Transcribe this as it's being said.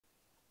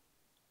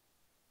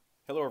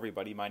Hello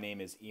everybody, my name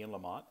is Ian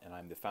Lamont and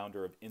I'm the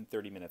founder of In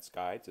 30 Minutes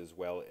Guides as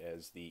well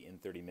as the In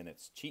 30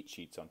 Minutes cheat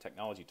sheets on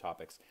technology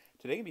topics.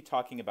 Today I'm going to be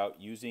talking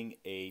about using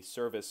a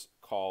service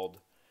called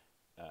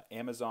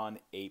Amazon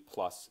A+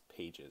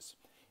 Pages.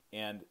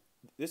 And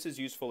this is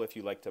useful if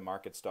you like to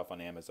market stuff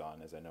on Amazon,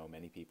 as I know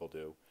many people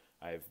do.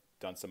 I've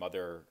done some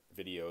other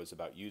videos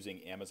about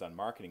using Amazon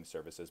marketing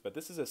services, but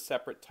this is a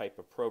separate type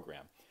of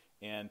program.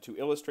 And to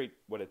illustrate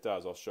what it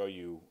does, I'll show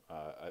you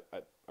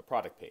a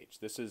product page.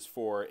 This is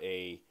for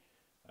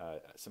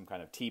some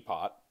kind of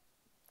teapot,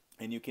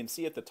 and you can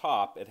see at the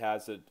top it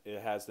has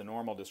the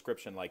normal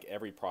description like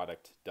every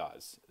product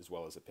does, as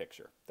well as a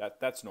picture.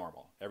 That's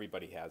normal.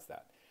 Everybody has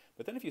that.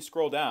 But then if you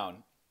scroll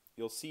down,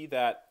 you'll see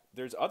that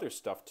there's other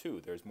stuff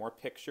too. There's more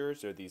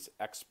pictures. There are these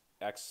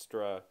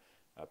extra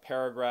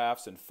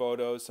paragraphs and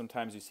photos.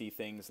 Sometimes you see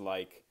things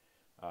like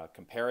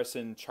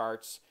comparison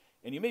charts.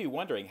 And you may be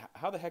wondering,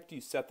 how the heck do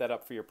you set that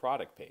up for your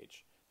product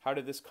page? How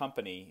did this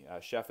company,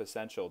 Chef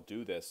Essential,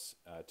 do this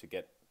to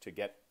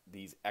get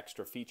these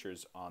extra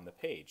features on the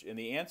page? And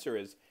the answer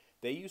is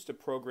they used a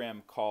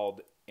program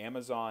called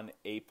Amazon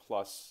A+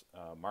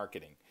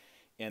 Marketing.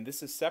 And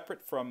this is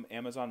separate from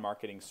Amazon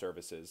Marketing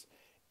Services.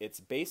 It's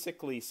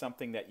basically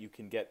something that you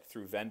can get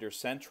through Vendor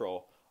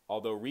Central,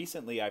 although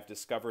recently I've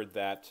discovered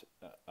that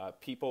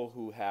people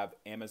who have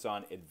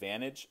Amazon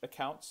Advantage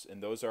accounts,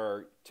 and those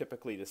are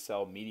typically to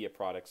sell media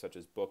products such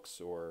as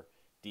books or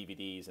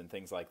DVDs and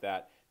things like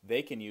that,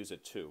 they can use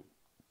it too.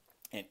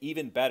 And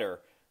even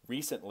better,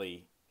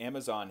 recently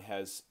Amazon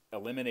has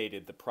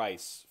eliminated the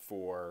price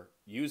for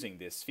using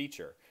this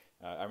feature.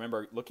 I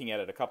remember looking at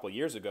it a couple of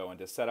years ago, and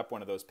to set up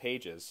one of those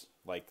pages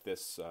like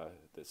this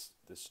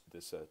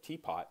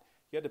teapot,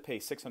 you had to pay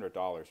 $600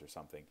 or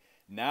something.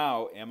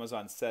 Now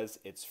Amazon says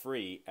it's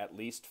free, at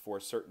least for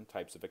certain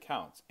types of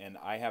accounts. And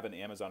I have an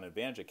Amazon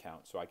Advantage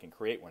account, so I can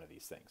create one of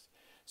these things.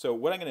 So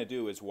what I'm going to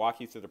do is walk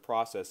you through the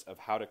process of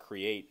how to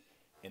create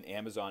an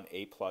Amazon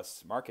A+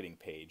 marketing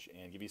page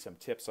and give you some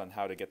tips on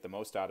how to get the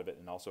most out of it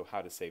and also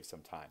how to save some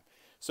time.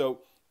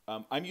 So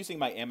I'm using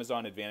my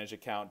Amazon Advantage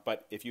account,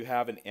 but if you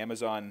have an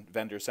Amazon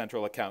Vendor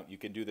Central account, you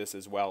can do this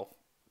as well,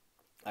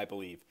 I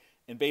believe.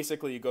 And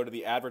basically you go to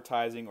the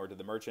advertising or to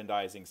the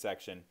merchandising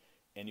section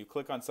and you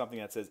click on something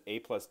that says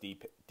A+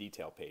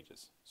 detail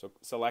pages. So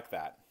select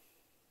that.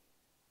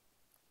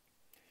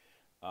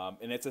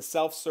 And it's a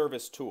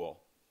self-service tool.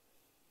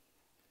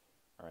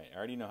 All right, I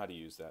already know how to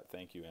use that.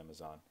 Thank you,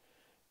 Amazon.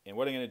 And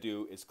what I'm going to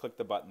do is click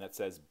the button that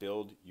says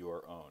Build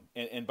Your Own.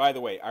 And by the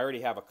way, I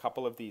already have a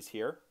couple of these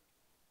here.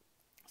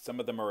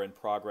 Some of them are in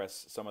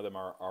progress. Some of them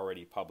are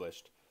already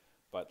published.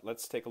 But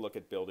let's take a look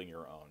at Building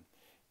Your Own.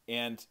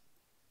 And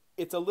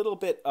it's a little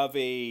bit of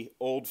a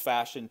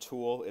old-fashioned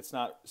tool. It's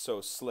not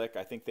so slick.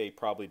 I think they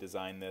probably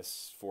designed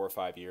this 4 or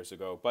 5 years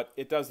ago. But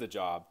it does the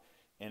job,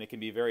 and it can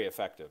be very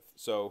effective.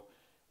 So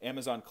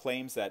Amazon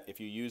claims that if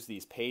you use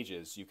these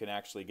pages, you can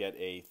actually get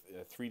a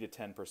 3 to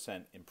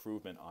 10%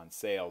 improvement on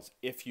sales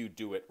if you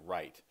do it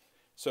right.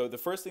 So the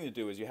first thing to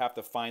do is you have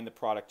to find the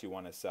product you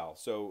want to sell.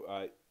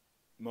 So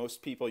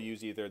most people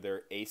use either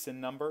their ASIN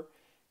number,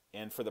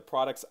 and for the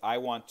products I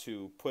want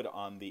to put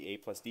on the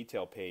A+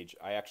 detail page,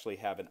 I actually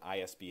have an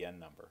ISBN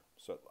number.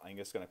 So I'm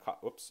just going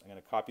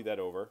to copy that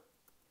over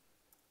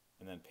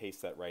and then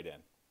paste that right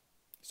in.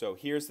 So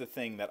here's the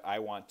thing that I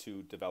want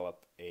to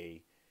develop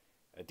a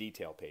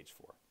detail page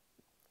for.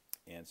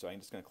 And so I'm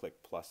just going to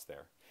click plus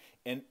there.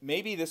 And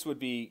maybe this would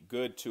be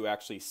good to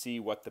actually see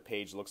what the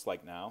page looks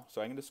like now.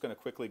 So I'm just going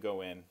to quickly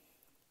go in.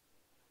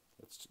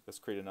 Let's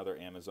create another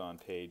Amazon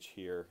page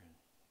here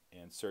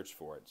and search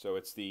for it. So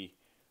it's the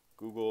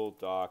Google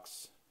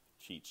Docs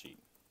cheat sheet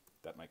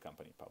that my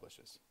company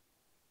publishes.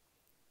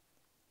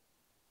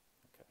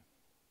 Okay.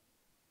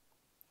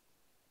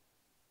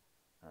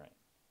 All right.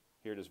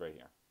 Here it is right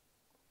here.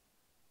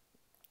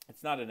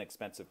 It's not an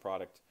expensive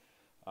product.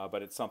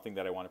 But it's something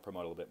that I want to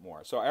promote a little bit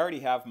more. So I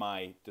already have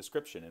my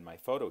description in my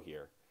photo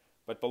here,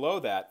 but below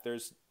that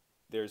there's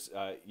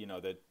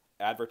the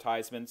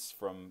advertisements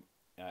from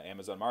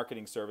Amazon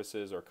Marketing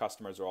Services, or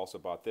customers who also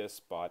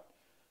bought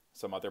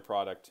some other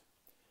product.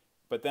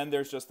 But then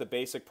there's just the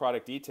basic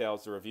product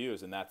details, the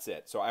reviews, and that's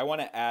it. So I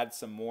want to add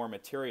some more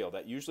material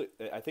that usually,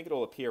 I think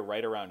it'll appear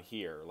right around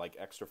here, like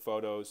extra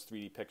photos,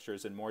 3D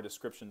pictures, and more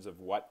descriptions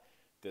of what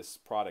this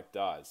product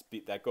does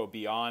that go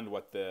beyond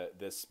what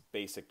this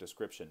basic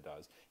description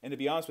does. And to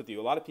be honest with you,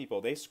 a lot of people,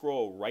 they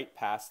scroll right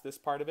past this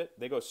part of it.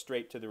 They go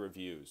straight to the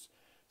reviews.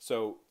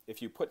 So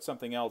if you put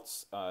something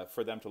else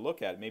for them to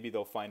look at, maybe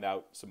they'll find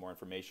out some more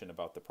information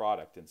about the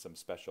product and some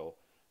special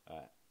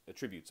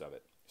attributes of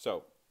it.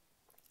 So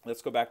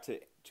let's go back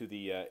to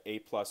the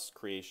A+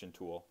 creation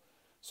tool.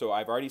 So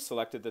I've already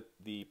selected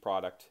the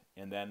product,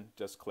 and then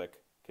just click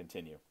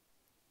Continue.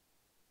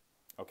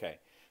 Okay,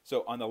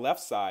 so on the left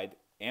side,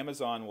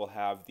 Amazon will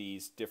have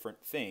these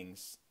different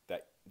things,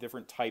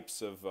 different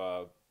types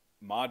of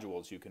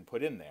modules you can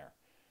put in there.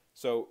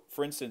 So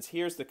for instance,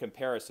 here's the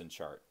comparison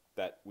chart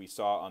that we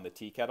saw on the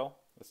tea kettle.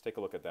 Let's take a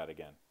look at that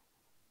again.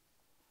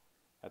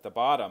 At the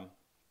bottom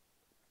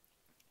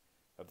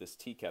of this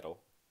tea kettle,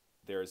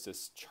 there's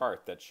this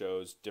chart that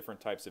shows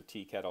different types of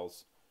tea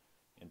kettles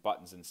and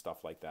buttons and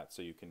stuff like that,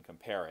 so you can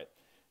compare it.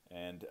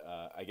 And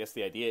I guess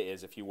the idea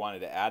is if you wanted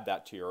to add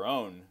that to your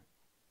own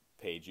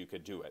page, you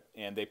could do it.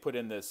 And they put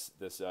in this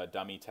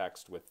dummy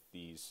text with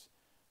these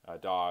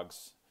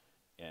dogs,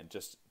 and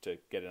just to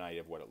get an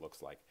idea of what it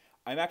looks like.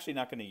 I'm actually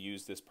not going to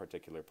use this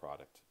particular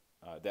product,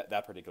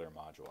 that particular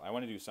module. I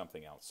want to do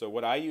something else. So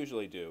what I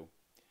usually do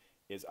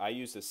is I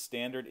use the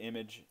standard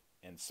image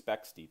and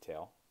specs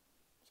detail.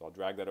 So I'll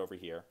drag that over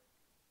here.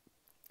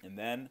 And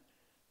then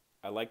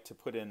I like to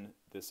put in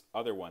this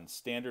other one,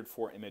 standard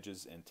for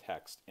images and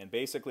text. And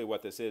basically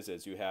what this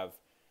is you have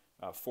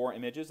 4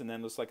 images and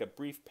then there's like a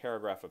brief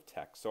paragraph of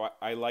text. So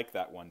I like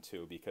that one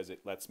too, because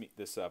it lets me,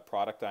 this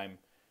product I'm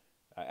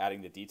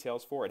adding the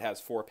details for, it has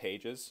 4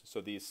 pages.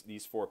 So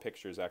these 4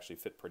 pictures actually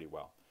fit pretty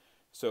well.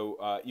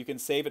 So you can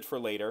save it for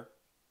later.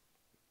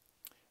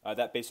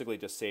 That basically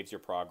just saves your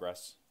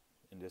progress,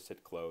 and just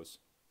hit close,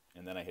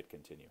 and then I hit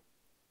continue.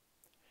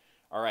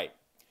 All right,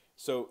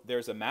 so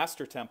there's a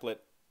master template,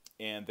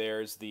 and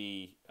there's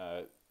the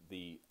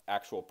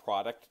actual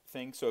product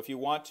thing. So if you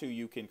want to,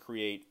 you can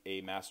create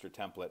a master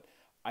template.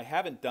 I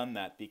haven't done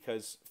that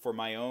because for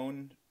my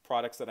own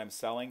products that I'm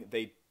selling,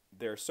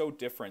 they're so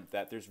different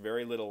that there's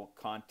very little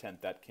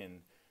content that can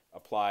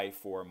apply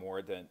to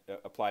more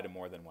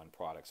than one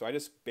product. So I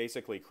just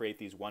basically create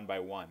these one by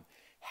one.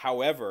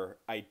 However,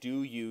 I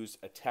do use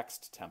a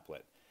text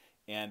template.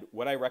 And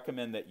what I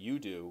recommend that you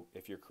do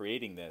if you're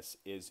creating this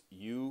is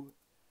you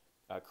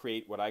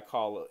create what I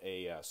call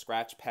a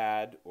scratch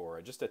pad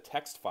or just a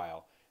text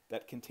file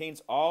that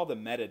contains all the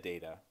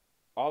metadata,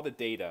 all the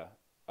data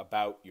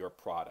about your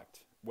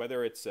product.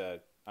 Whether it's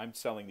I'm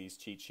selling these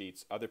cheat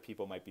sheets, other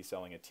people might be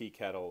selling a tea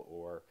kettle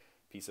or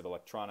piece of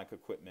electronic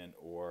equipment,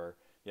 or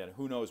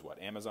who knows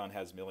what. Amazon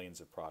has millions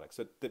of products.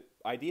 So the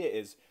idea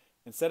is,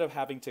 instead of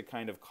having to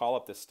kind of call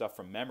up this stuff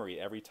from memory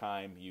every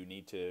time you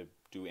need to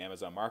do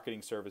Amazon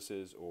marketing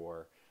services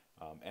or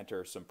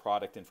enter some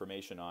product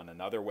information on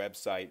another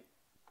website,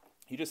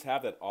 you just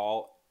have that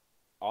all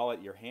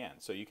at your hand.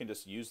 So you can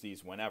just use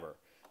these whenever.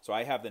 So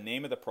I have the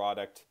name of the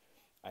product,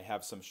 I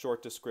have some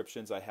short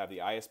descriptions, I have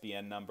the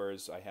ISBN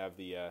numbers, I have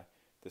the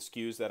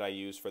SKUs that I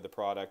use for the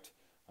product,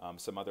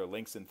 some other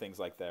links and things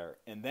like that.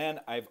 And then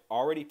I've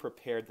already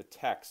prepared the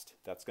text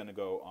that's going to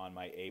go on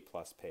my A+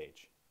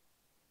 page.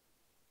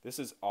 This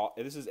is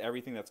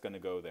everything that's going to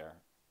go there.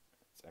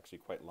 It's actually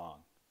quite long.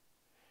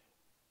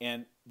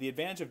 And the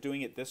advantage of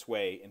doing it this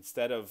way,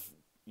 instead of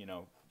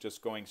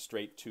just going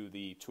straight to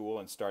the tool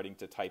and starting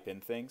to type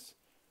in things,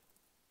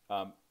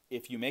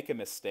 if you make a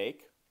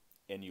mistake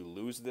and you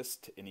lose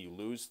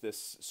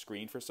this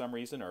screen for some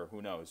reason, or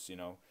who knows,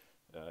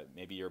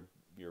 maybe your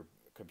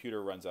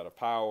computer runs out of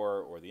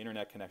power or the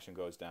internet connection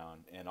goes down,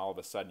 and all of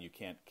a sudden you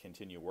can't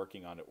continue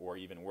working on it, or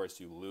even worse,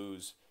 you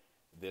lose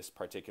this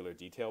particular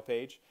detail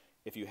page.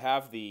 If you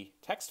have the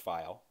text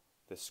file,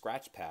 the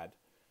scratch pad,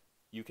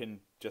 you can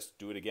just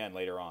do it again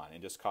later on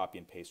and just copy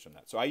and paste from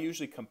that. So I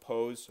usually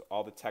compose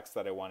all the text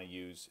that I want to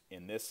use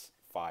in this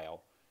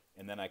file,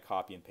 and then I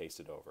copy and paste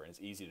it over, and it's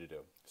easy to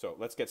do. So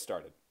let's get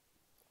started.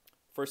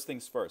 First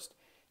things first,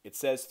 it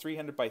says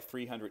 300 by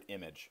 300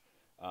 image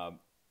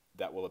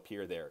that will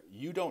appear there.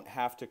 You don't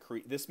have to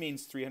create, this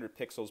means 300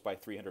 pixels by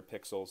 300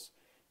 pixels,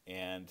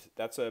 and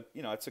that's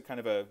it's a kind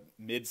of a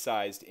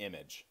mid-sized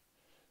image.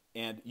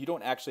 And you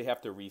don't actually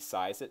have to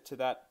resize it to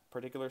that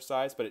particular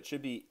size, but it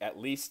should be at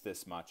least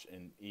this much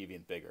and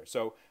even bigger.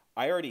 So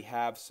I already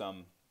have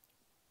some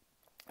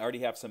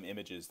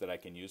images that I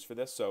can use for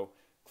this. So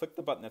click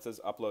the button that says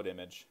Upload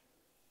Image,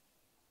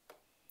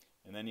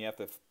 and then you have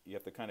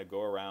to kind of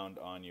go around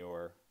on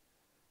your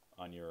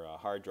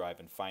hard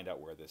drive and find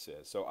out where this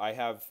is. So I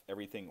have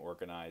everything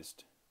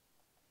organized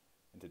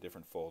into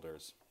different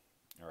folders.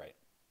 All right.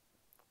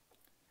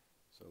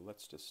 So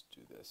let's just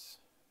do this.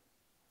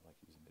 I like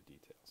using the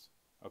details.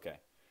 Okay.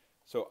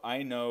 So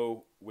I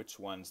know which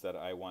ones that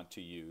I want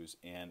to use,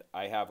 and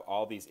I have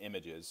all these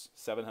images,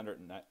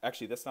 709.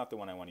 Actually, that's not the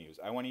one I want to use.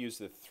 I want to use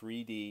the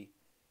 3D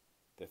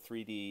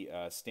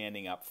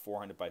standing up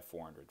 400 by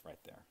 400 right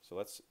there. So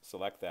let's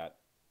select that,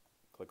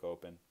 click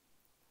Open.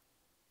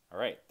 All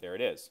right, there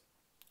it is.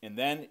 And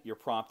then you're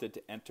prompted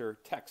to enter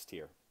text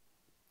here.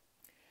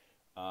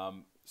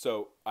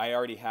 So I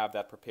already have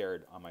that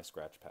prepared on my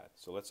scratch pad.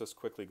 So let's just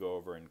quickly go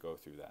over and go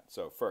through that.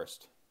 So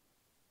first,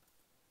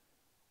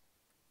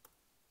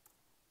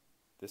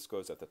 this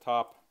goes at the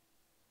top.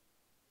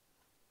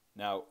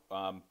 Now,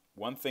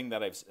 one thing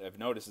that I've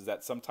noticed is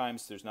that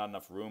sometimes there's not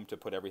enough room to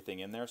put everything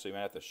in there, so you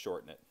might have to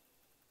shorten it.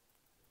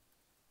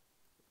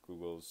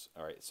 Google's,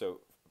 all right,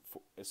 so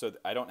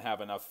I don't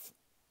have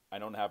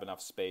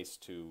enough space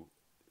to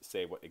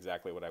say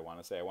exactly what I want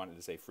to say. I wanted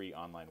to say free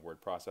online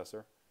word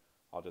processor.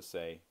 I'll just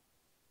say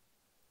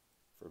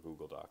for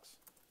Google Docs.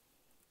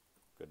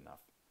 Good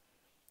enough.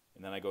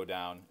 And then I go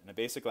down, and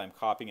basically I'm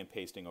copying and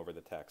pasting over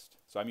the text.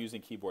 So I'm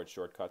using keyboard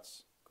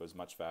shortcuts. Goes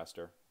much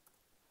faster.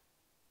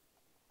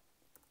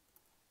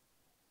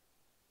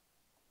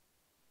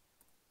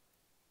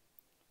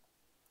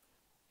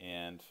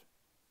 And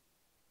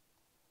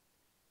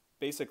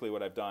basically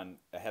what I've done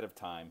ahead of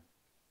time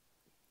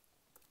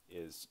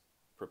is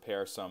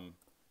prepare some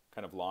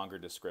kind of longer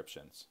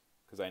descriptions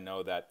because I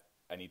know that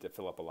I need to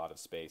fill up a lot of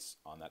space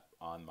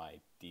on my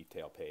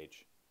detail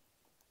page.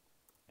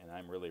 And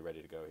I'm really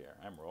ready to go here.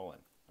 I'm rolling.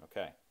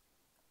 Okay.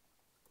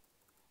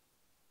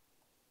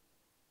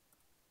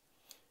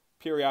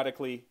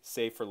 Periodically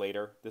save for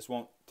later. This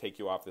won't take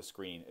you off the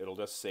screen. It'll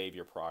just save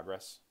your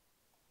progress.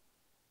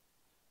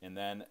 And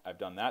then I've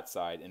done that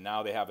side, and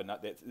now they have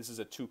another. This is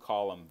a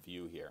 2-column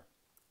view here.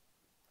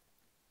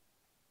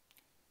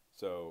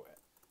 So,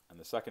 on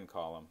the second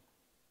column,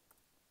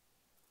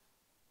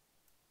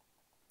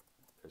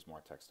 there's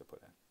more text to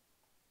put in.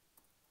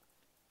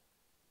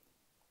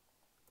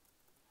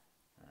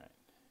 All right,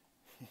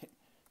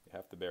 you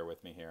have to bear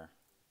with me here.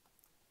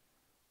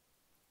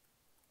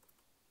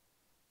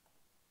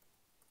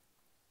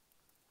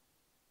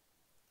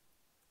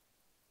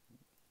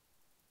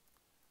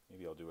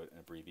 Maybe I'll do an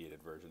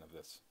abbreviated version of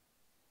this,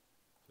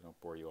 so don't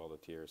bore you all to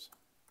tears.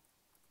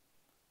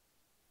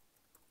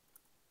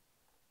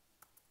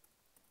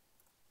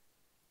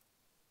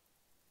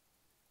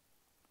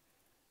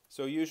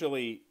 So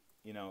usually,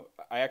 you know,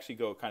 I actually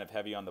go kind of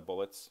heavy on the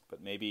bullets,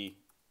 but maybe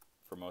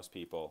for most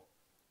people,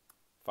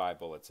 5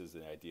 bullets is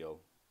the ideal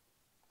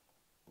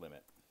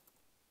limit.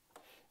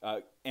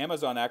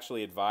 Amazon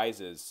actually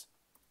advises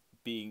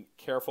being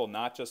careful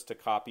not just to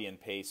copy and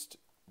paste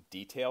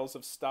details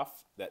of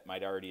stuff that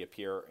might already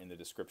appear in the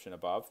description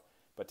above,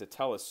 but to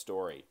tell a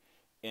story.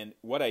 And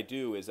what I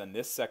do is in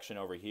this section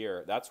over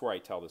here, that's where I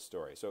tell the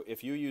story. So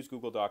if you use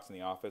Google Docs in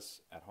the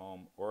office, at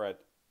home, or at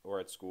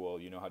school,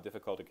 you know how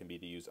difficult it can be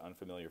to use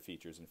unfamiliar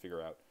features and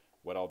figure out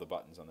what all the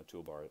buttons on the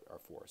toolbar are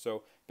for.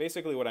 So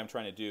basically what I'm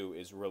trying to do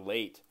is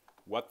relate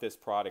what this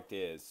product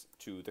is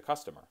to the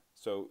customer.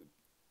 So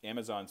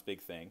Amazon's big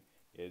thing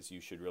is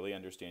you should really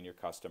understand your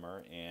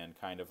customer and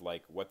kind of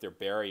like what their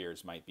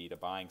barriers might be to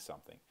buying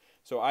something.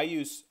 So I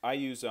use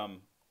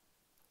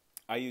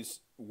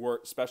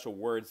special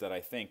words that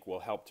I think will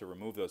help to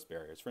remove those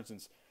barriers. For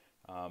instance,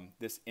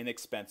 this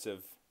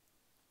inexpensive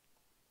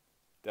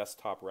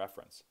desktop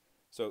reference.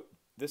 So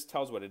this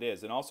tells what it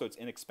is, and also it's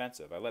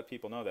inexpensive. I let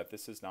people know that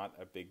this is not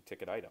a big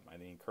ticket item. I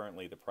mean,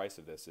 currently the price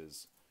of this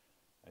is,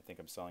 I think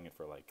I'm selling it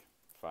for like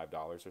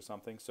 $5 or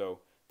something. So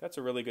that's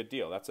a really good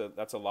deal. That's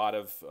a lot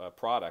of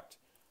product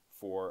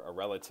for a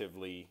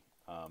relatively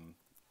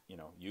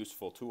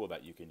useful tool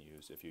that you can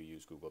use if you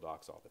use Google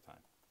Docs all the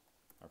time.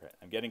 Okay,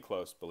 I'm getting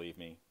close, believe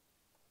me.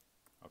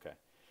 Okay,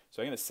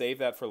 so I'm going to save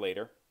that for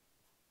later.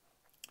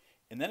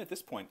 And then at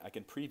this point, I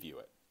can preview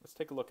it. Let's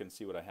take a look and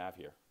see what I have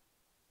here.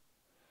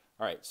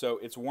 All right, so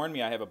it's warned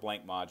me I have a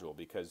blank module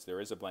because there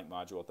is a blank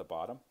module at the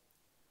bottom.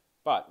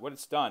 But what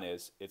it's done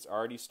is it's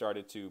already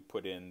started to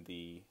put in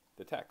the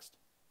text.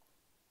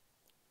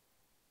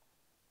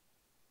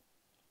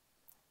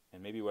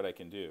 And maybe what I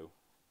can do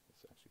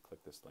is actually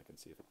click this link and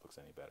see if it looks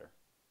any better.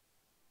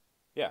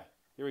 Yeah,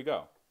 here we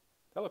go.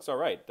 That looks all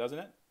right, doesn't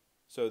it?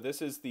 So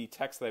this is the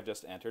text that I've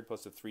just entered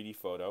plus a 3D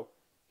photo.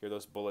 Here are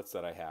those bullets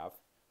that I have.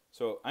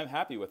 So I'm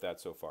happy with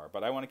that so far,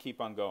 but I want to keep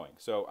on going.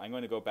 So I'm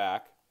going to go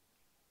back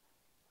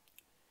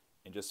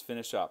and just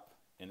finish up.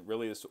 And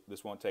really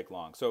this won't take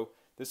long. So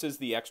this is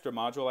the extra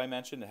module I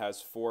mentioned. It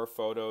has 4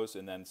 photos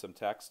and then some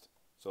text.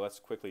 So let's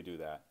quickly do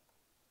that.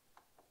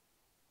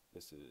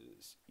 This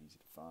is easy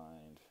to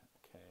find.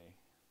 Okay.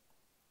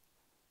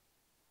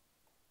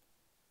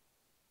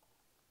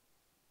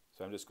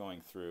 So I'm just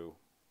going through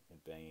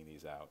and banging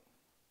these out.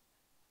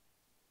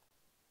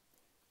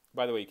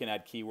 By the way, you can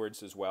add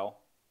keywords as well.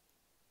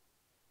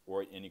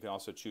 And you can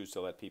also choose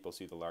to let people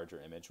see the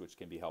larger image, which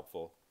can be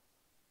helpful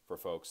for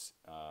folks,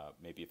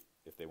 maybe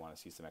if they want to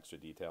see some extra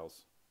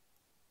details.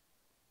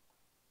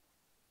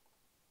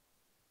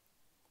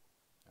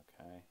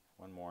 Okay,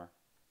 one more.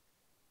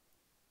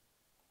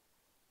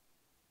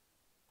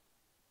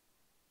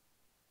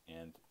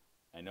 And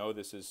I know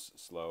this is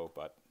slow,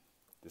 but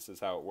this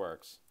is how it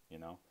works, you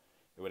know.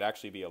 It would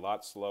actually be a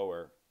lot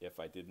slower if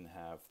I didn't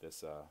have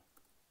this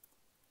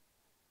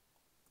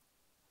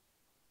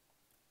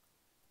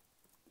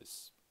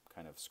this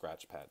kind of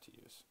scratch pad to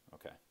use.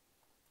 Okay.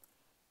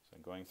 So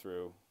I'm going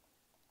through.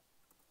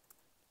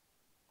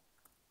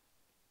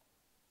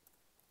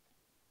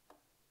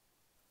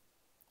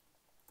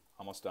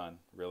 Almost done,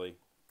 really.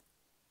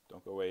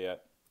 Don't go away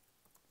yet.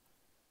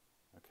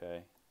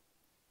 Okay.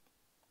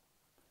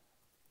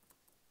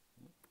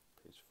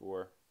 Page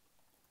 4.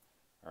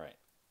 All right,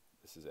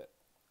 this is it.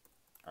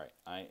 All right,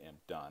 I am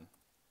done.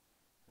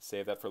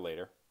 Save that for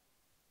later.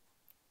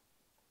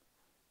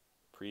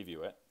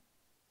 Preview it.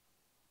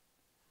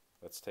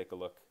 Let's take a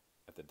look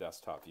at the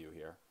desktop view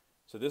here.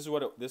 So this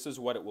is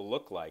what it will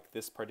look like,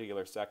 this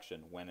particular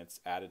section, when it's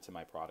added to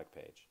my product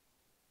page.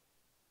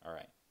 All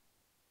right.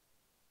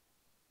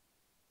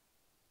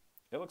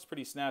 It looks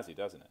pretty snazzy,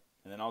 doesn't it?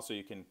 And then also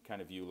you can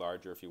kind of view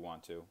larger if you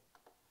want to.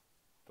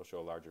 It'll show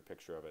a larger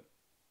picture of it.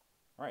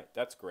 All right,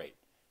 that's great.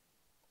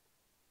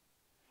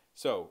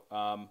 So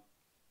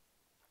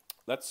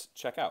let's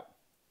check out.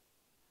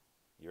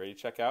 You ready to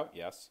check out?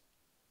 Yes.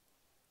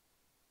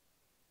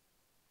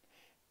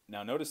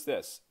 Now notice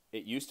this,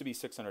 it used to be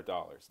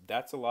 $600.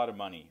 That's a lot of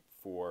money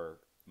for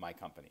my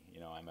company.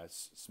 You know, I'm a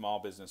small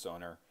business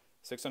owner.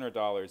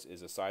 $600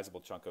 is a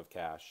sizable chunk of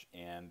cash,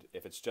 and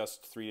if it's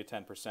just 3 to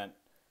 10%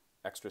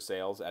 extra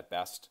sales at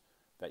best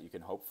that you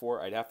can hope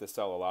for, I'd have to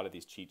sell a lot of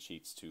these cheat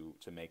sheets to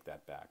make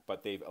that back.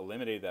 But they've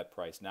eliminated that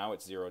price. Now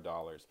it's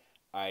 $0.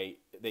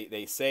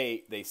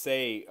 They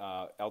say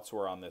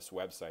elsewhere on this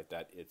website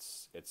that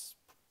it's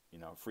you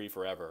know, free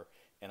forever,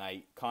 and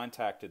I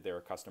contacted their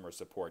customer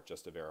support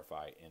just to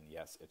verify, and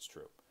yes, it's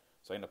true.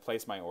 So I'm going to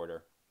place my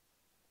order,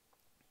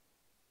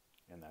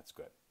 and that's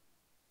good.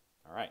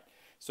 All right.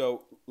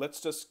 So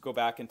let's just go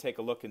back and take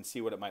a look and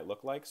see what it might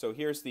look like. So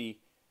here's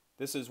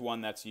this is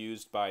one that's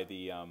used by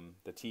the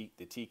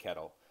tea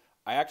kettle.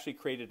 I actually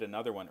created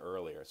another one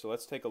earlier. So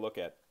let's take a look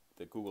at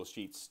the Google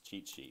Sheets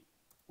cheat sheet,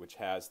 which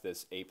has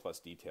this A+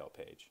 detail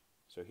page.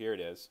 So here it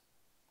is.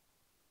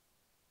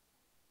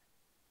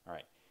 All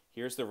right.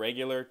 Here's the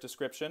regular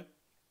description.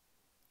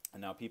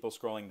 And now people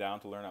scrolling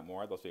down to learn out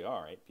more, they'll say,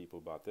 all right, people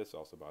bought this,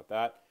 also bought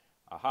that.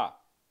 Aha,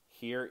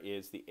 here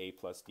is the A+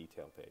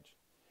 detail page.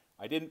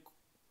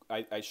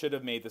 I should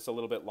have made this a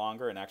little bit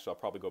longer, and actually I'll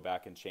probably go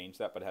back and change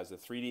that, but it has a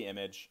 3D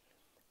image.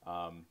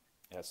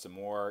 It has some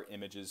more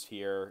images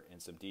here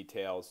and some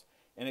details.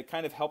 And it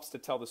kind of helps to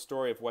tell the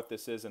story of what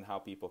this is and how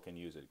people can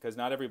use it, because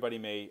not everybody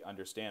may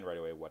understand right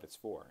away what it's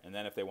for. And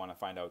then if they want to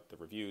find out the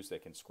reviews, they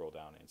can scroll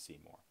down and see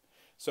more.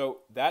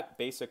 So that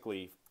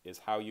basically is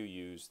how you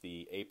use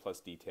the A+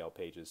 detail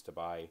pages to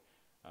buy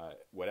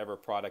whatever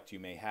product you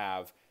may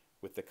have,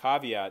 with the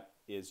caveat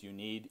is you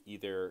need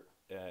either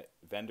a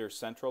Vendor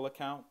Central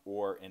account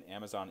or an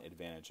Amazon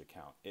Advantage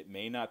account. It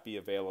may not be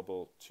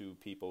available to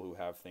people who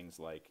have things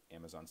like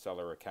Amazon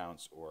Seller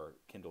accounts or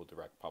Kindle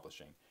Direct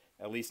Publishing,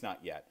 at least not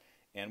yet.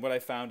 And what I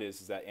found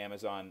is that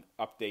Amazon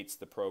updates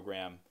the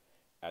program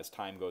as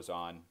time goes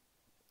on.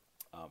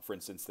 For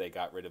instance, they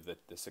got rid of the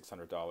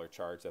 $600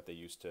 charge that they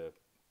used to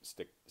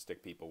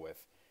stick people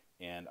with.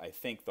 And I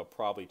think they'll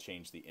probably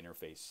change the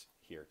interface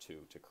here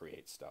too to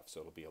create stuff, so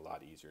it'll be a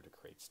lot easier to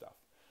create stuff.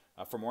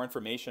 For more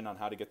information on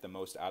how to get the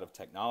most out of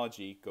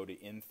technology, go to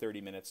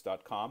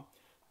in30minutes.com.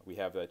 We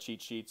have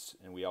cheat sheets,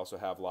 and we also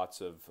have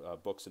lots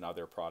of books and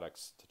other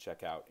products to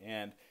check out.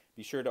 And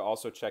be sure to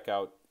also check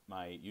out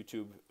my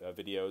YouTube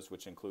videos,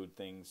 which include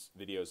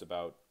videos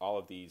about all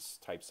of these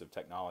types of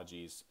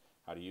technologies,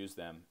 how to use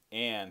them,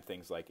 and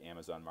things like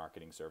Amazon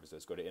Marketing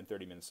Services. Go to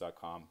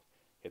in30minutes.com,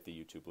 hit the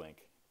YouTube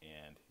link,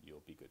 and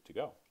you'll be good to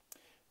go.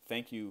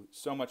 Thank you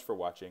so much for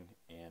watching,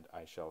 and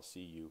I shall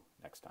see you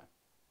next time.